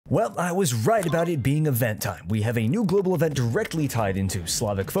Well, I was right about it being event time. We have a new global event directly tied into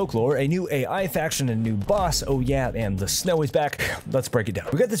Slavic folklore, a new AI faction, a new boss, oh yeah, and the snow is back. Let's break it down.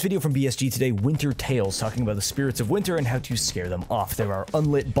 We got this video from BSG today, Winter Tales, talking about the spirits of winter and how to scare them off. There are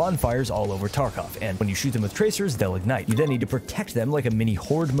unlit bonfires all over Tarkov, and when you shoot them with tracers, they'll ignite. You then need to protect them like a mini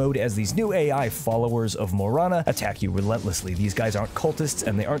horde mode as these new AI followers of Morana attack you relentlessly. These guys aren't cultists,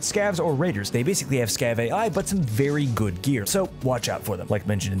 and they aren't scavs or raiders. They basically have scav AI, but some very good gear, so watch out for them. Like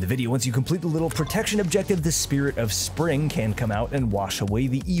mentioned in the video, once you complete the little protection objective, the spirit of spring can come out and wash away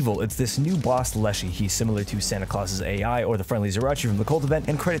the evil. It's this new boss, Leshy. He's similar to Santa Claus's AI or the friendly Zerachi from the cult event,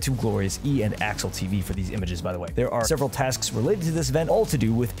 and credit to Glorious E and Axel TV for these images, by the way. There are several tasks related to this event, all to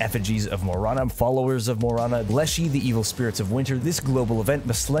do with effigies of Morana, followers of Morana, Leshy, the evil spirits of winter, this global event,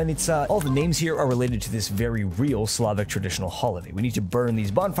 Maslenitsa. All the names here are related to this very real Slavic traditional holiday. We need to burn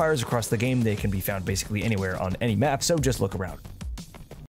these bonfires across the game. They can be found basically anywhere on any map, so just look around.